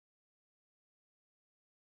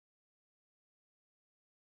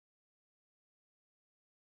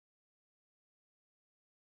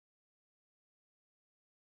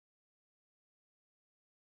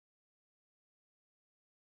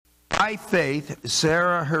By faith,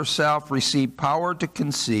 Sarah herself received power to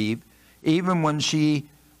conceive, even when she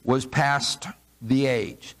was past the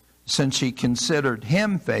age, since she considered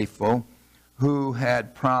him faithful who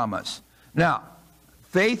had promised. Now,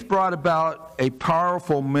 faith brought about a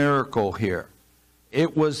powerful miracle here.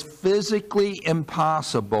 It was physically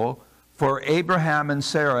impossible for Abraham and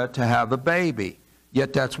Sarah to have a baby.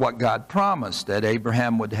 Yet that's what God promised, that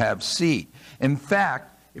Abraham would have seed. In fact,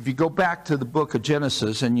 if you go back to the book of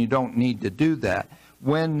Genesis, and you don't need to do that,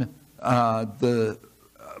 when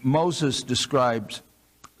Moses describes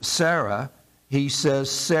Sarah, he says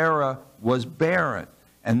Sarah was barren.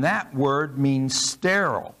 And that word means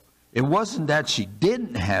sterile. It wasn't that she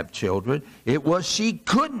didn't have children. It was she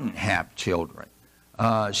couldn't have children.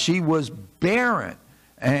 She was barren.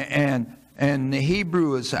 And the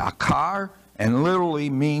Hebrew is akar, and literally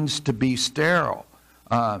means to be sterile.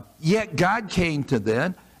 Yet God came to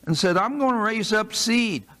them and said, I'm going to raise up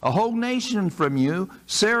seed, a whole nation from you.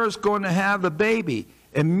 Sarah's going to have a baby.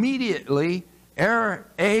 Immediately,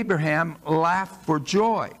 Abraham laughed for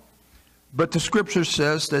joy. But the scripture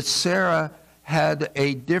says that Sarah had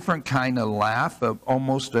a different kind of laugh,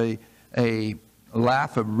 almost a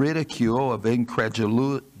laugh of ridicule, of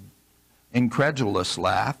incredulous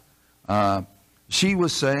laugh. She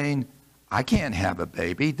was saying, I can't have a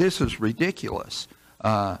baby. This is ridiculous.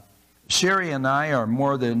 Sherry and I are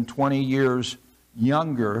more than 20 years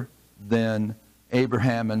younger than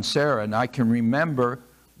Abraham and Sarah. And I can remember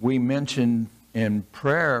we mentioned in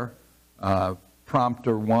prayer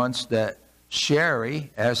prompter once that Sherry,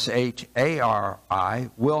 S-H-A-R-I,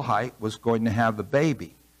 Wilhite, was going to have a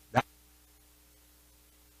baby.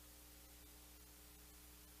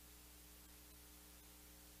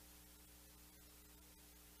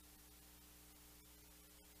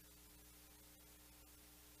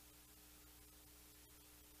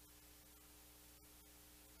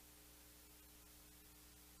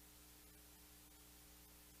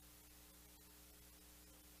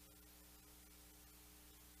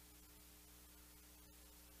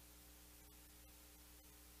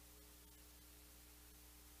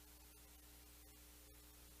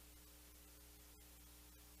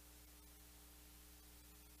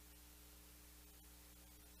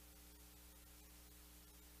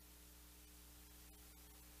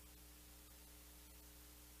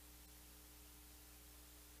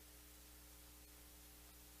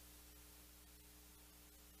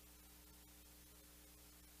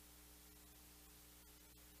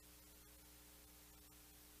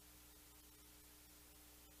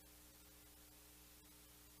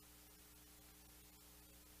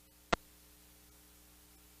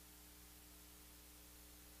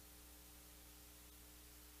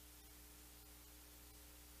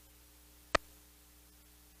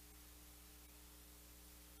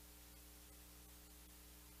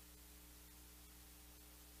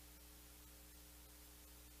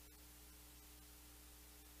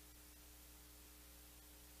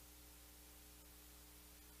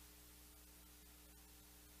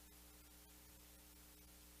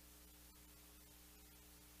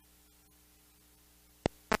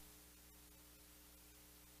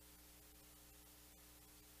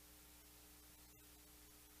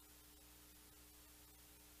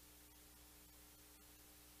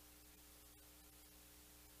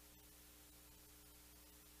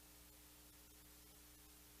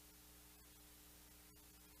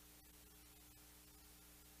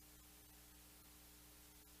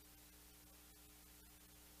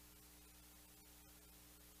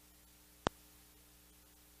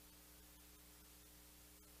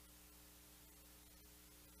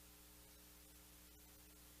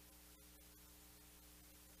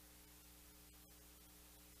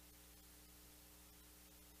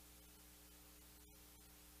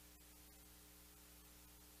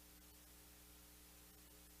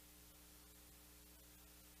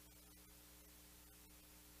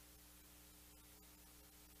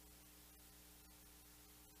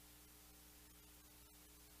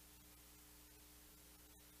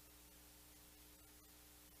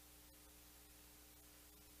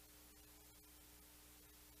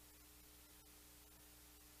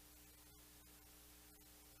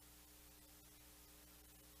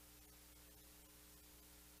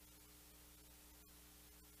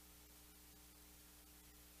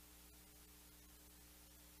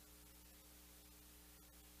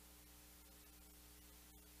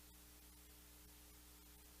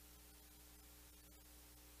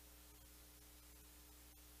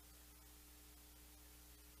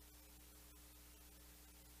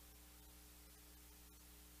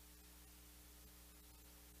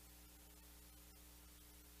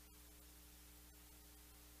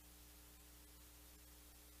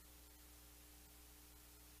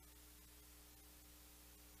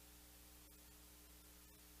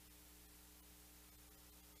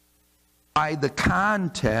 by the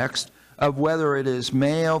context of whether it is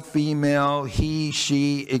male, female, he,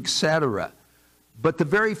 she, etc. But the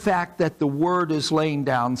very fact that the word is laying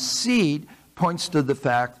down seed points to the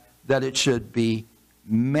fact that it should be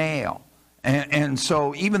male. And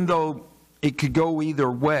so even though it could go either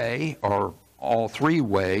way, or all three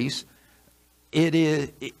ways,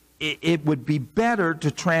 it would be better to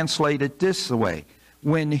translate it this way.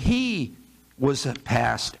 When he was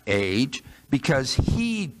past age, because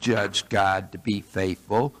he judged God to be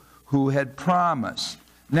faithful, who had promised.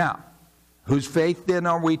 Now, whose faith then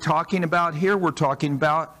are we talking about here? We're talking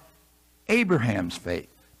about Abraham's faith.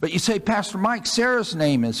 But you say, Pastor Mike, Sarah's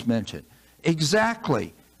name is mentioned.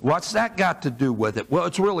 Exactly. What's that got to do with it? Well,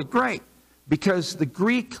 it's really great, because the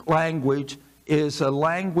Greek language is a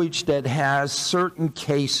language that has certain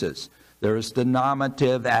cases. There's the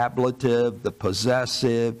nominative, ablative, the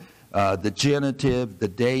possessive, the genitive, the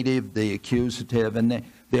dative, the accusative, and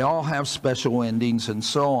they all have special endings and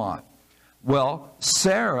so on. Well,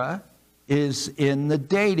 Sarah is in the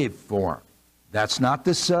dative form. That's not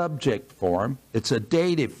the subject form. It's a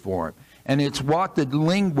dative form. And it's what the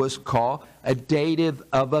linguists call a dative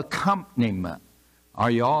of accompaniment. Are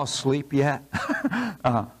you all asleep yet?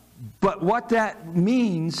 But what that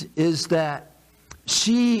means is that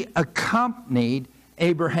she accompanied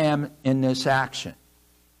Abraham in this action.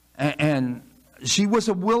 And she was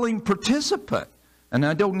a willing participant. And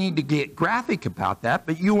I don't need to get graphic about that,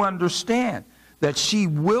 but you understand that she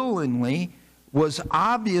willingly was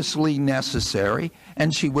obviously necessary,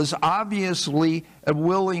 and she was obviously a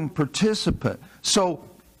willing participant. So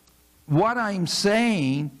what I'm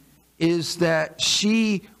saying is that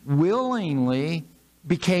she willingly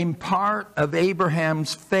became part of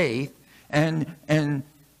Abraham's faith, and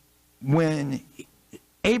when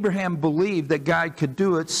Abraham believed that God could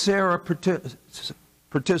do it, Sarah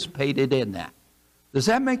participated in that. Does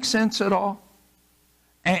that make sense at all?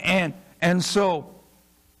 And so,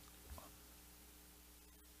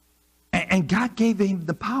 and God gave him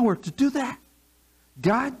the power to do that.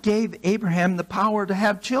 God gave Abraham the power to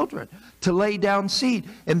have children, to lay down seed.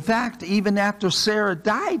 In fact, even after Sarah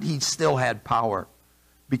died, he still had power,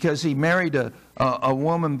 because he married a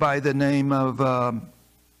woman by the name of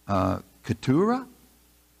Keturah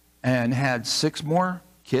and had 6 more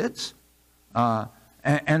kids.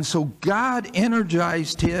 And so God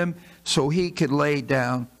energized him so he could lay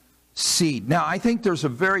down seed. Now, I think there's a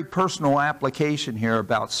very personal application here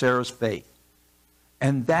about Sarah's faith.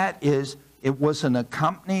 And that is, it was an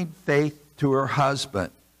accompanied faith to her husband.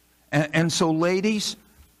 And so, ladies,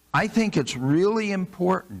 I think it's really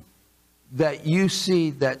important that you see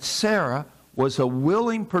that Sarah was a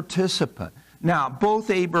willing participant. Now, both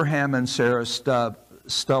Abraham and Sarah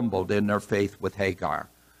stumbled in their faith with Hagar.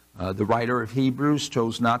 The writer of Hebrews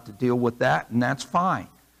chose not to deal with that, and that's fine,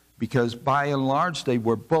 because by and large they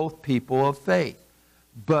were both people of faith.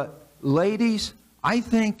 But ladies, I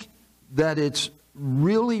think that it's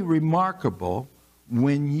really remarkable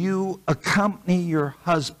when you accompany your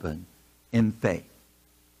husband in faith.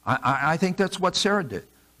 I think that's what Sarah did.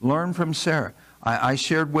 Learn from Sarah. I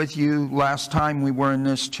shared with you last time we were in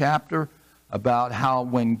this chapter about how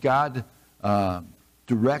when God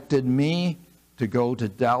directed me to go to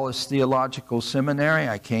Dallas Theological Seminary,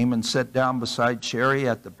 I came and sat down beside Sherry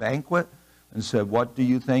at the banquet and said, "What do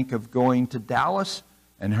you think of going to Dallas?"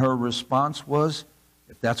 And her response was,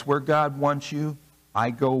 "If that's where God wants you, I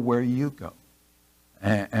go where you go."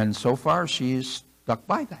 And so far, she's stuck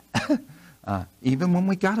by that. Even when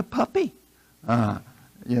we got a puppy,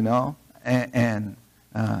 you know. And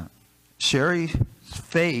Sherry's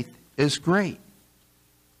faith is great.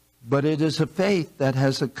 But it is a faith that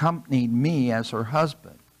has accompanied me as her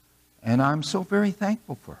husband. And I'm so very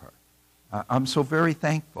thankful for her. I'm so very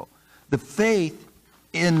thankful. The faith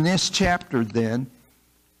in this chapter, then,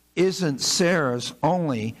 isn't Sarah's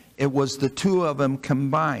only. It was the two of them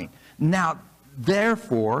combined. Now,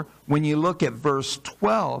 therefore, when you look at verse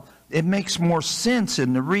 12, it makes more sense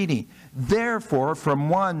in the reading. Therefore, from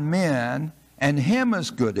one man, and him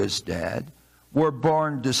as good as dead, were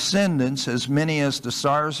born descendants, as many as the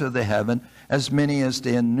stars of the heaven, as many as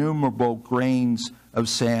the innumerable grains of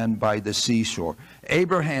sand by the seashore.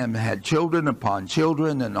 Abraham had children upon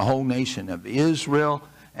children, and the whole nation of Israel.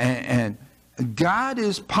 And God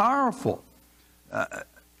is powerful.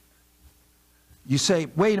 You say,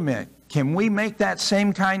 wait a minute, can we make that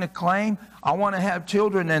same kind of claim? I want to have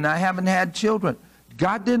children, and I haven't had children.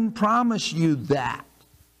 God didn't promise you that.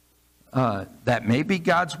 That may be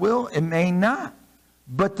God's will, it may not.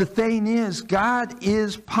 But the thing is, God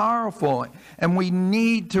is powerful, and we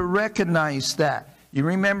need to recognize that. You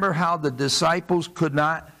remember how the disciples could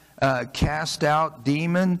not cast out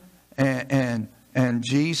demon And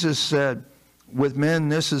Jesus said, with men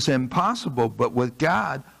this is impossible, but with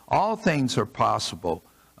God all things are possible.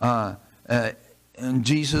 And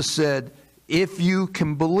Jesus said, if you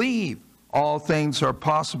can believe, all things are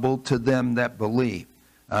possible to them that believe.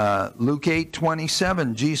 Luke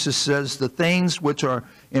 8:27, Jesus says, the things which are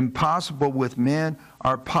impossible with men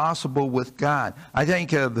are possible with God. I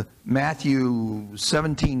think of Matthew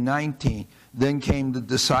 17:19. Then came the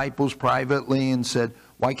disciples privately and said,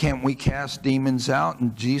 why can't we cast demons out?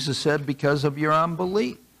 And Jesus said, because of your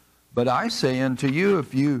unbelief. But I say unto you,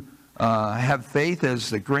 if you have faith as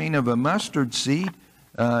the grain of a mustard seed,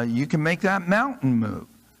 you can make that mountain move.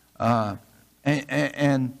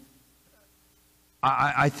 And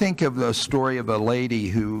I think of the story of a lady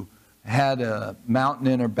who had a mountain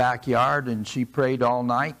in her backyard, and she prayed all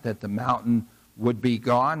night that the mountain would be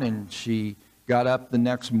gone, and she got up the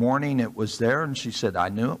next morning, it was there, and she said, I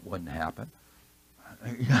knew it wouldn't happen.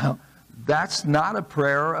 You know, that's not a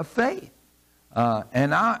prayer of faith.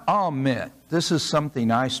 And I'll admit, this is something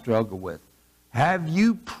I struggle with. Have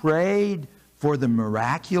you prayed for the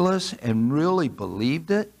miraculous and really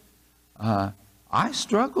believed it? I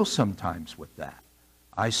struggle sometimes with that.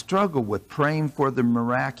 I struggle with praying for the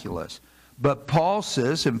miraculous. But Paul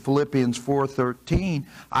says in Philippians 4:13,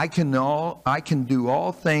 I can do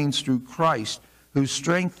all things through Christ who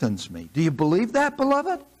strengthens me. Do you believe that,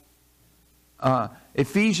 beloved?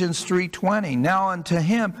 Ephesians 3:20, now unto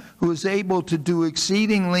him who is able to do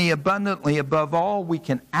exceedingly abundantly above all we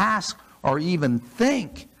can ask or even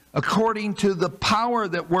think, according to the power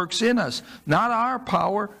that works in us. Not our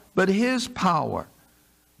power, but his power.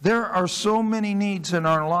 There are so many needs in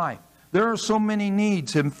our life. There are so many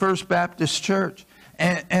needs in First Baptist Church.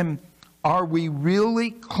 And are we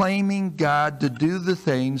really claiming God to do the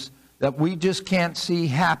things that we just can't see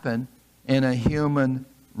happen in a human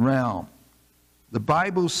realm? The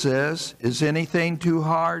Bible says, is anything too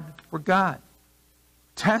hard for God?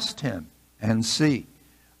 Test him and see.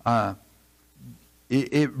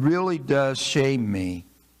 It really does shame me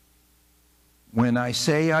when I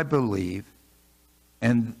say I believe,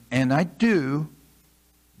 and I do,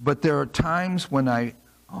 but there are times when I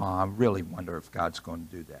really wonder if God's going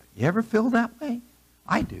to do that. You ever feel that way?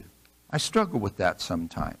 I do. I struggle with that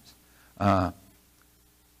sometimes.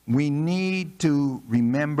 We need to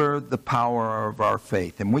remember the power of our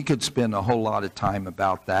faith. And we could spend a whole lot of time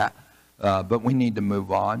about that, but we need to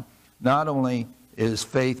move on. Not only is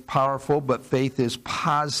faith powerful, but faith is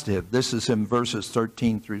positive. This is in verses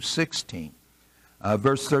 13 through 16.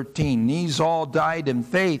 Verse 13, these all died in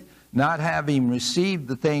faith, not having received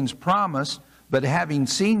the things promised, but having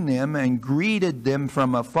seen them and greeted them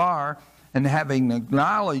from afar, and having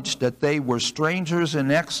acknowledged that they were strangers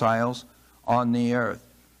and exiles on the earth.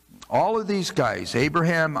 All of these guys,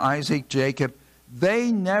 Abraham, Isaac, Jacob,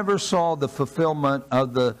 they never saw the fulfillment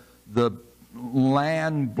of the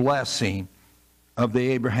land blessing of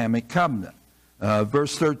the Abrahamic covenant.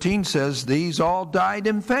 Verse 13 says, these all died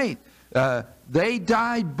in faith. They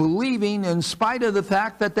died believing in spite of the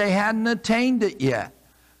fact that they hadn't attained it yet,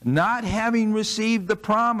 not having received the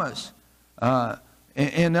promise.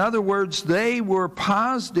 In other words, they were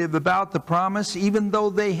positive about the promise even though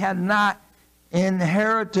they had not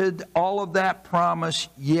inherited all of that promise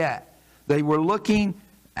yet. They were looking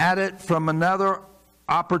at it from another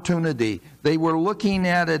opportunity. They were looking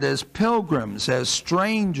at it as pilgrims, as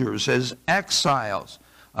strangers, as exiles.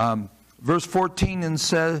 Verse 14 and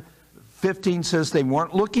 15 says they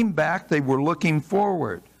weren't looking back, they were looking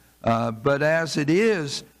forward. But as it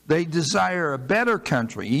is, they desire a better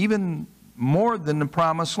country, even more than the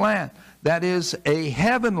promised land. That is a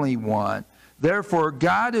heavenly one. Therefore,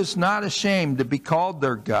 God is not ashamed to be called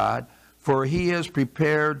their God, for he has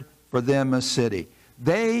prepared for them a city.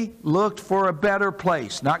 They looked for a better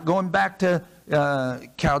place, not going back to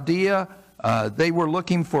Chaldea. They were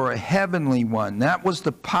looking for a heavenly one. That was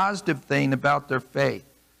the positive thing about their faith.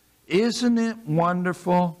 Isn't it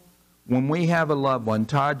wonderful when we have a loved one?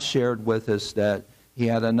 Todd shared with us that he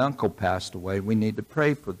had an uncle passed away. We need to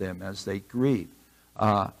pray for them as they grieve.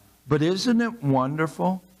 But isn't it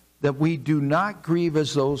wonderful that we do not grieve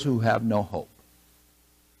as those who have no hope?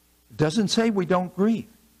 It doesn't say we don't grieve,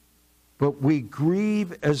 but we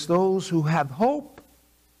grieve as those who have hope.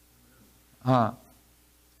 I'm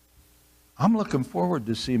looking forward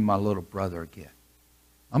to seeing my little brother again.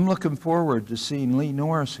 I'm looking forward to seeing Lee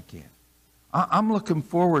Norris again. I'm looking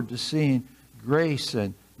forward to seeing Grace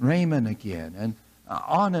and Raymond again. And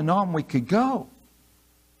on we could go.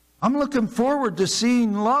 I'm looking forward to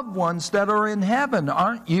seeing loved ones that are in heaven,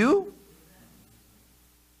 aren't you?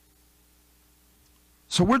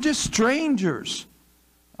 So we're just strangers.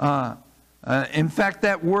 In fact,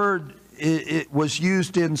 that word, it was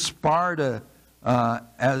used in Sparta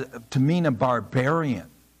to mean a barbarian.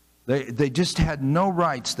 They just had no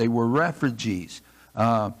rights. They were refugees.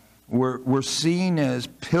 Were seen as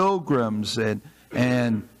pilgrims.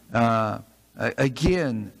 And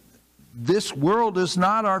again, this world is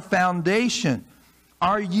not our foundation.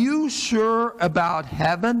 Are you sure about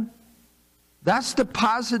heaven? That's the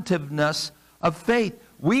positiveness of faith.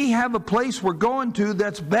 We have a place we're going to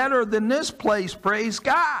that's better than this place, praise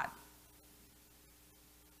God.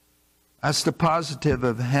 That's the positive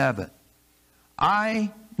of heaven.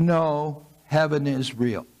 I know heaven is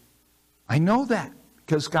real. I know that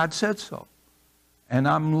because God said so. And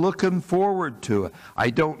I'm looking forward to it.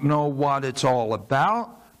 I don't know what it's all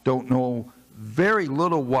about. Don't know very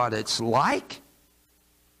little what it's like.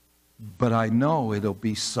 But I know it'll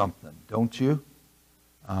be something, don't you?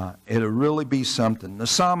 It'll really be something. The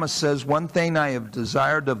psalmist says, one thing I have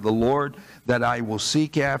desired of the Lord that I will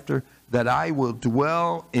seek after, that I will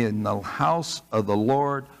dwell in the house of the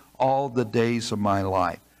Lord all the days of my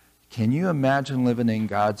life. Can you imagine living in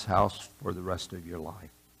God's house for the rest of your life?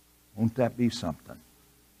 Won't that be something?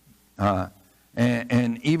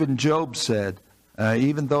 And even Job said,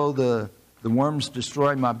 even though the worms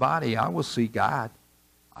destroy my body, I will see God.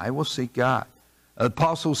 I will see God. The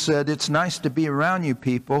apostle said, it's nice to be around you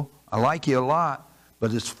people. I like you a lot,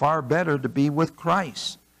 but it's far better to be with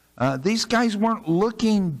Christ. These guys weren't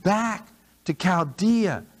looking back to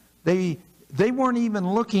Chaldea. They weren't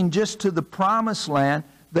even looking just to the promised land.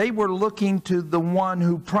 They were looking to the one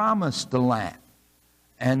who promised the land.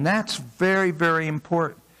 And that's very, very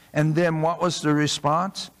important. And then what was the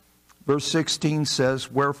response? Verse 16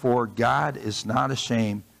 says, wherefore God is not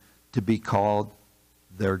ashamed to be called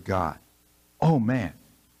their God. Oh man,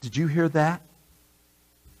 did you hear that?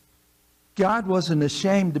 God wasn't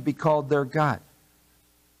ashamed to be called their God.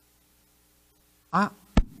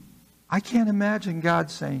 I can't imagine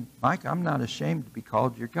God saying, Mike, I'm not ashamed to be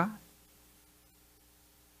called your God.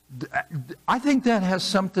 I think that has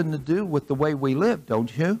something to do with the way we live,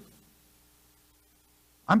 don't you?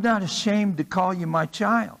 I'm not ashamed to call you my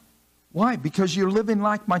child. Why? Because you're living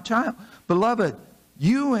like my child. Beloved,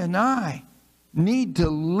 you and I need to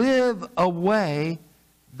live a way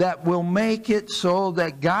that will make it so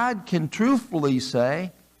that God can truthfully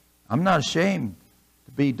say, I'm not ashamed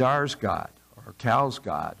to be Dar's God, or Cal's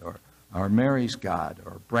God, or Mary's God,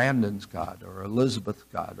 or Brandon's God, or Elizabeth's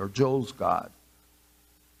God, or Joel's God.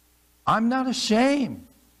 I'm not ashamed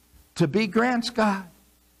to be Grant's God.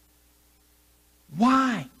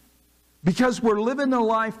 Why? Because we're living a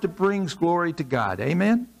life that brings glory to God.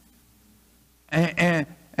 Amen?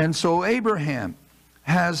 And so Abraham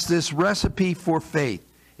has this recipe for faith.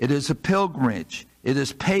 It is a pilgrimage. It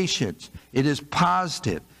is patience. It is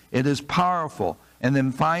positive. It is powerful. And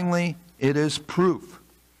then finally, it is proof.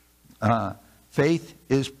 Faith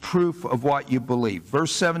is proof of what you believe.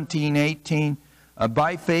 Verse 17, 18.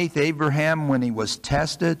 By faith, Abraham, when he was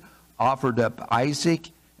tested, offered up Isaac.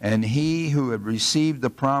 And he who had received the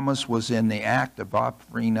promise was in the act of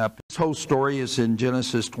offering up. This whole story is in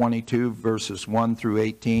Genesis 22, verses 1 through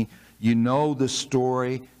 18. You know the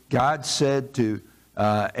story. God said to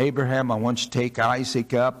Abraham, I want you to take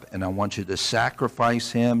Isaac up, and I want you to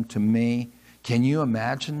sacrifice him to me. Can you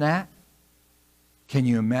imagine that? Can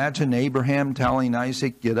you imagine Abraham telling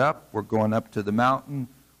Isaac, get up, we're going up to the mountain,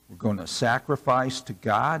 we're going to sacrifice to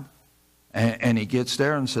God? And he gets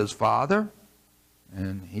there and says, Father,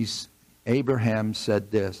 and Abraham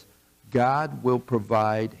said this, God will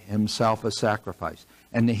provide himself a sacrifice.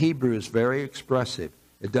 And the Hebrew is very expressive.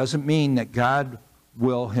 It doesn't mean that God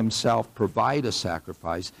will himself provide a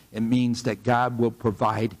sacrifice. It means that God will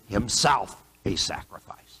provide himself a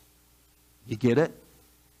sacrifice. You get it?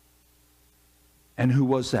 And who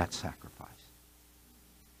was that sacrifice?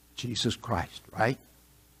 Jesus Christ, right?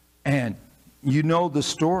 And you know the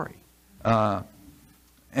story.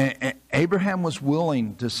 Abraham was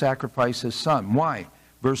willing to sacrifice his son. Why?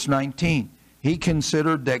 Verse 19. He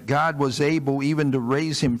considered that God was able even to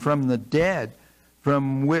raise him from the dead,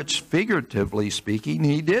 from which, figuratively speaking,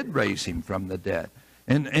 he did raise him from the dead.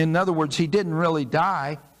 In other words, he didn't really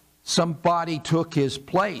die. Somebody took his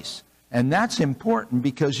place. And that's important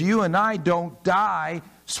because you and I don't die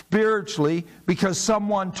spiritually because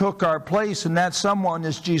someone took our place, and that someone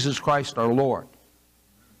is Jesus Christ our Lord.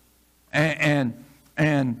 And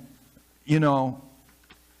you know,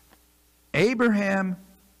 Abraham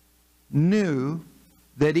knew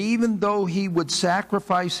that even though he would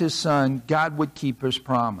sacrifice his son, God would keep his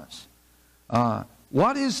promise.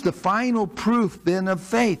 What is the final proof then of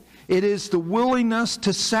faith? It is the willingness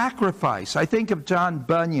to sacrifice. I think of John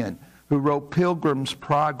Bunyan, who wrote Pilgrim's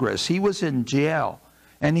Progress. He was in jail,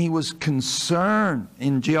 and he was concerned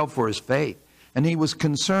in jail for his faith. And he was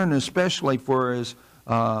concerned especially for his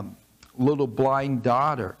little blind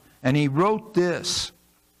daughter. And he wrote this: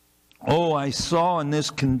 "Oh, I saw in this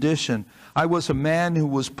condition, I was a man who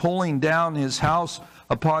was pulling down his house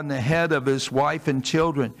upon the head of his wife and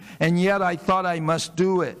children, and yet I thought I must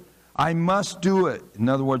do it. I must do it." In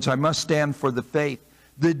other words, I must stand for the faith.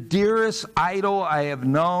 "The dearest idol I have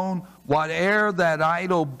known, whate'er that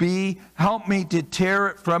idol be, help me to tear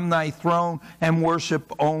it from thy throne and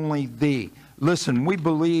worship only thee." Listen, we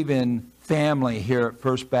believe in family here at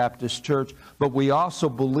First Baptist Church, but we also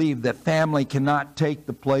believe that family cannot take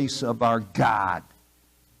the place of our God.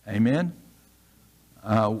 Amen?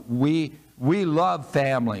 We love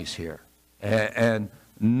families here, and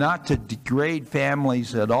not to degrade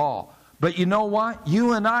families at all. But you know what?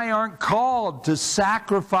 You and I aren't called to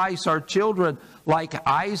sacrifice our children like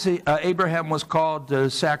Abraham was called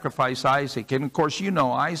to sacrifice Isaac. And of course, you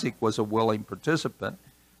know Isaac was a willing participant.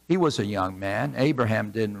 He was a young man.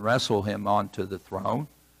 Abraham didn't wrestle him onto the throne.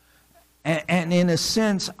 And in a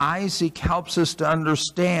sense, Isaac helps us to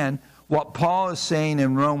understand what Paul is saying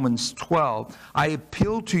in Romans 12. "I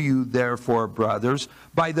appeal to you, therefore, brothers,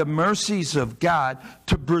 by the mercies of God,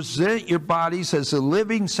 to present your bodies as a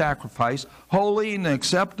living sacrifice, holy and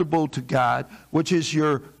acceptable to God, which is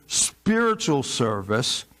your spiritual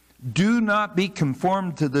service. Do not be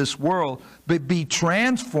conformed to this world, but be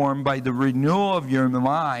transformed by the renewal of your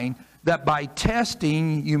mind, that by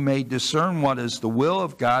testing you may discern what is the will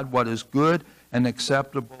of God, what is good and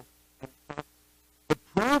acceptable." The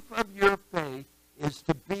proof of your faith is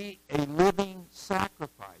to be a living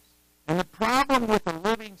sacrifice. And the problem with a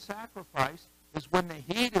living sacrifice is when the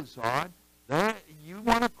heat is on, you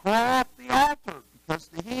want to crawl off the altar because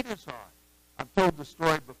the heat is on. I've told the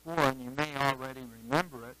story before, and you may already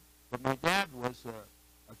remember it, but my dad was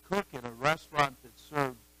a cook in a restaurant that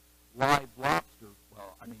served live lobster.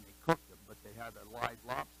 Well, I mean, they cooked them, but they had a live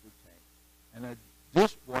lobster tank. And a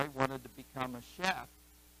dish boy wanted to become a chef,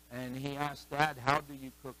 and he asked Dad, "How do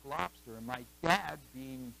you cook lobster?" And my dad,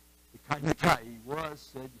 being the kind of guy he was,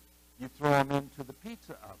 said, "You throw them into the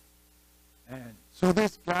pizza oven." And so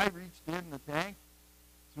this guy reached in the tank,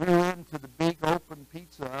 threw into the big open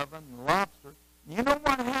pizza oven the lobster. And you know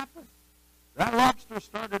what happened? That lobster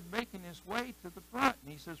started making his way to the front.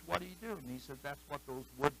 And he says, "What do you do?" And he said, "That's what those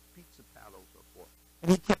wood pizza paddles are for."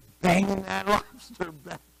 And he kept banging that lobster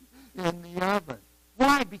back in the oven.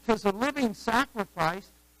 Why? Because a living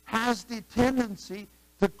sacrifice has the tendency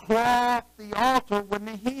to claw off the altar when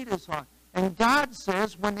the heat is on. And God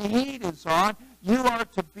says when the heat is on, you are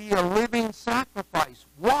to be a living sacrifice.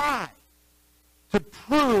 Why? To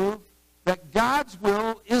prove that God's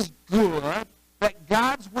will is good, that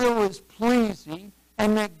God's will is pleasing,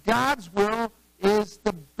 and that God's will is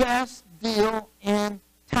the best deal in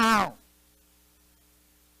town.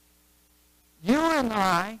 You and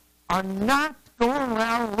I are not going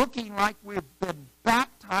around looking like we've been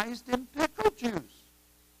baptized in pickle juice.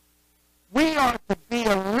 We are to be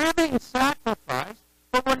a living sacrifice,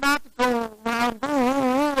 but we're not to go around,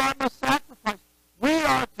 "Ooh, I'm a sacrifice." We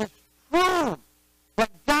are to prove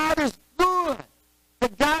that God is good,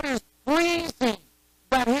 that God is pleasing,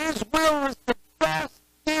 that His will is the best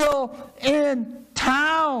deal in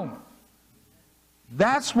town.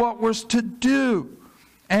 That's what we're to do.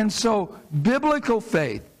 And so biblical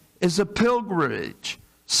faith is a pilgrimage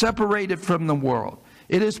separated from the world.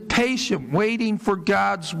 It is patient, waiting for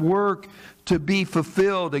God's work to be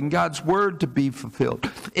fulfilled and God's word to be fulfilled.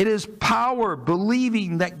 It is power,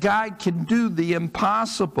 believing that God can do the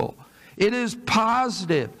impossible. It is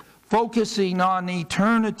positive, focusing on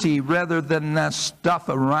eternity rather than the stuff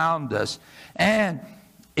around us. And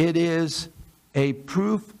it is a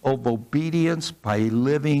proof of obedience by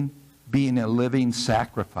being a living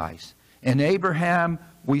sacrifice. In Abraham,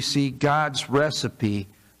 we see God's recipe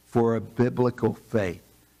for a biblical faith.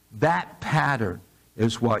 That pattern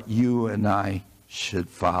is what you and I should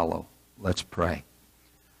follow. Let's pray.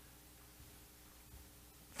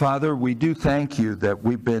 Father, we do thank you that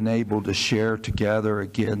we've been able to share together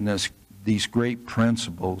again these great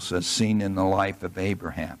principles as seen in the life of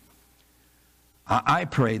Abraham. I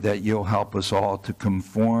pray that you'll help us all to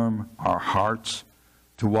conform our hearts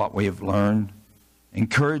to what we have learned.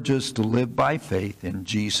 Encourage us to live by faith in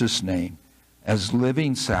Jesus' name as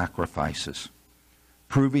living sacrifices,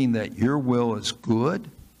 proving that your will is good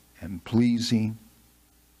and pleasing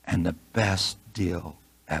and the best deal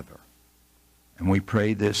ever. And we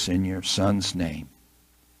pray this in your Son's name.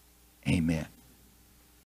 Amen.